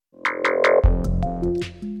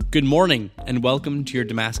Good morning, and welcome to your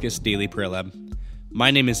Damascus Daily Prayer Lab.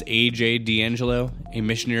 My name is AJ D'Angelo, a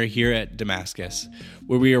missionary here at Damascus,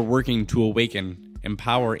 where we are working to awaken,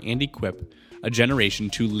 empower, and equip a generation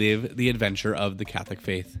to live the adventure of the Catholic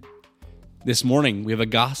faith. This morning, we have a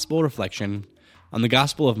gospel reflection on the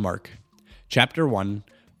Gospel of Mark, chapter 1,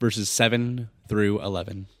 verses 7 through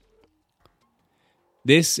 11.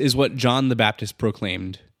 This is what John the Baptist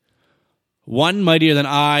proclaimed. "One mightier than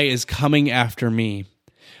I is coming after me.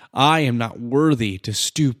 I am not worthy to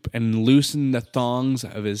stoop and loosen the thongs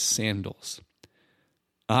of his sandals.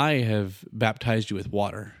 I have baptized you with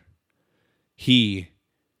water. He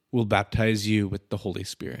will baptize you with the Holy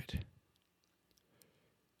Spirit."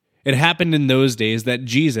 It happened in those days that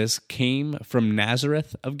Jesus came from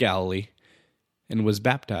Nazareth of Galilee and was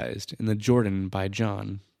baptized in the Jordan by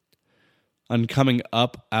John. On coming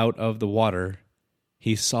up out of the water,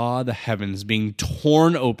 he saw the heavens being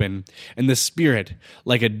torn open and the Spirit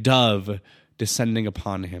like a dove descending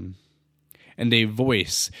upon him. And a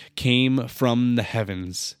voice came from the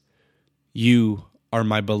heavens, "You are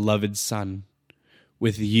my beloved Son.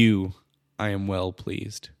 With you I am well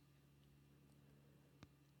pleased."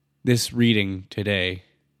 This reading today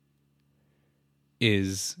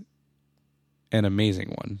is an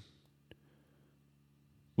amazing one.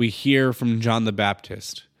 We hear from John the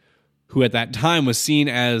Baptist, who at that time was seen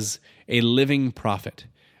as a living prophet,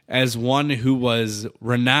 as one who was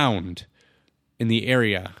renowned in the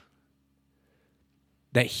area,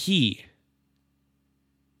 that he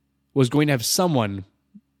was going to have someone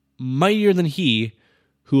mightier than he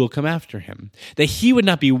who will come after him, that he would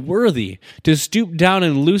not be worthy to stoop down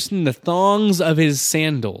and loosen the thongs of his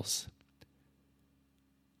sandals.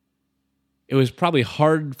 It was probably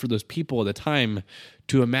hard for those people at the time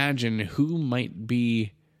to imagine who might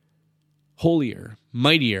be holier,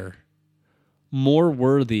 mightier, more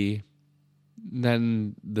worthy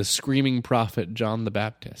than the screaming prophet John the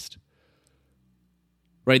Baptist.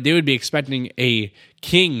 Right? They would be expecting a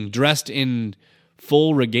king dressed in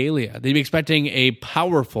full regalia. They'd be expecting a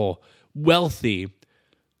powerful, wealthy,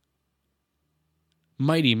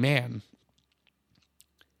 mighty man.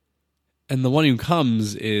 And the one who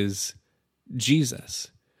comes is Jesus.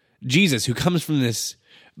 Jesus, who comes from this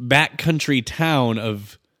backcountry town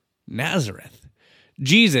of Nazareth.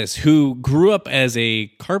 Jesus, who grew up as a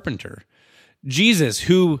carpenter. Jesus,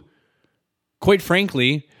 who, quite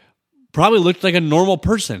frankly, probably looked like a normal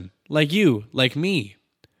person, like you, like me.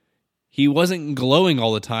 He wasn't glowing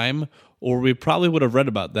all the time, or we probably would have read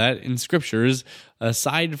about that in scriptures,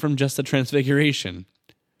 aside from just the transfiguration.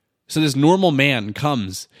 So this normal man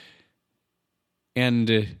comes,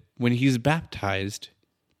 and when he's baptized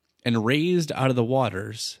and raised out of the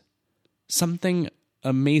waters, something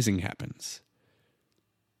amazing happens.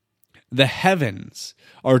 The heavens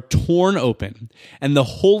are torn open, and the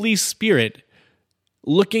Holy Spirit,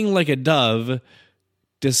 looking like a dove,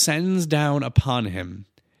 descends down upon him,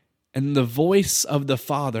 and the voice of the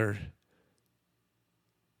Father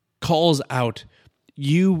calls out,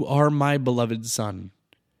 "You are my beloved Son.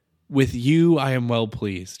 With you I am well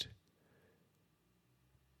pleased."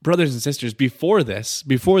 Brothers and sisters, before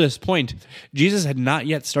this point, Jesus had not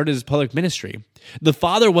yet started his public ministry. The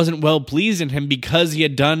Father wasn't well pleased in him because he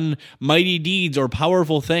had done mighty deeds or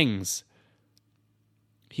powerful things.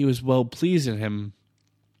 He was well pleased in him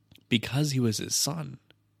because he was his Son.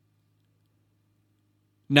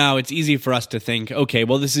 Now, it's easy for us to think, okay,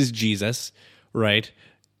 well, this is Jesus, right?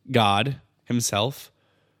 God himself.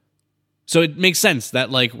 So it makes sense that,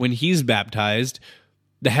 like, when he's baptized,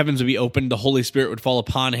 the heavens would be opened, the Holy Spirit would fall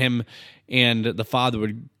upon him, and the Father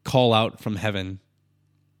would call out from heaven,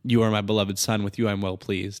 "You are my beloved Son, with you I am well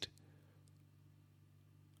pleased."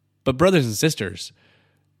 But brothers and sisters,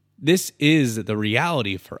 this is the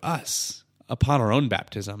reality for us upon our own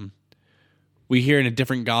baptism. We hear in a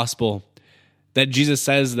different gospel that Jesus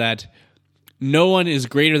says that no one is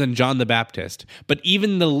greater than John the Baptist, but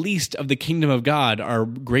even the least of the kingdom of God are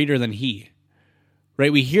greater than he.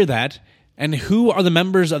 Right? We hear that. And who are the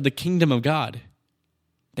members of the kingdom of God?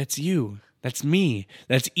 That's you. That's me.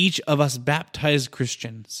 That's each of us baptized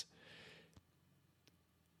Christians.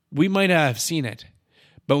 We might have seen it,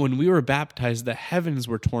 but when we were baptized, the heavens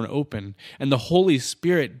were torn open, and the Holy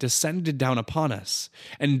Spirit descended down upon us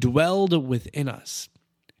and dwelled within us.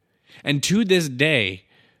 And to this day,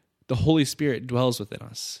 the Holy Spirit dwells within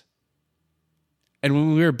us. And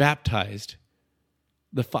when we were baptized,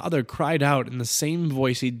 the Father cried out in the same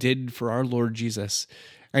voice he did for our Lord Jesus,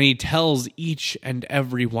 and he tells each and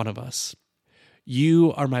every one of us,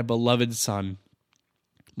 "You are my beloved Son.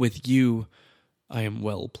 With you I am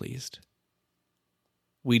well pleased."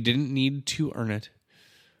 We didn't need to earn it.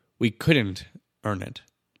 We couldn't earn it.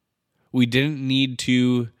 We didn't need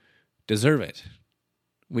to deserve it.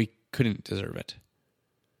 We couldn't deserve it.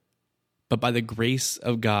 But by the grace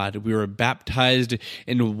of God, we were baptized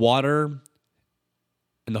in water,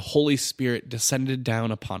 and the Holy Spirit descended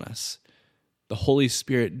down upon us. The Holy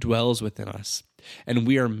Spirit dwells within us, and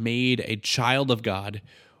we are made a child of God,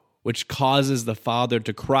 which causes the Father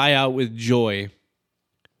to cry out with joy,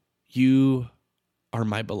 "You are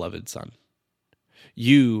my beloved Son.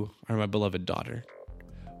 You are my beloved daughter.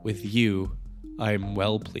 With you I am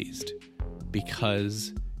well pleased,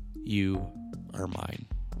 because you are mine."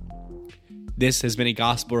 This has been a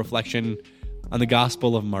gospel reflection on the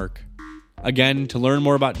Gospel of Mark. Again, to learn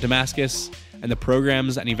more about Damascus and the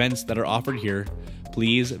programs and events that are offered here,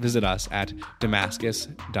 please visit us at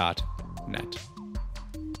damascus.net.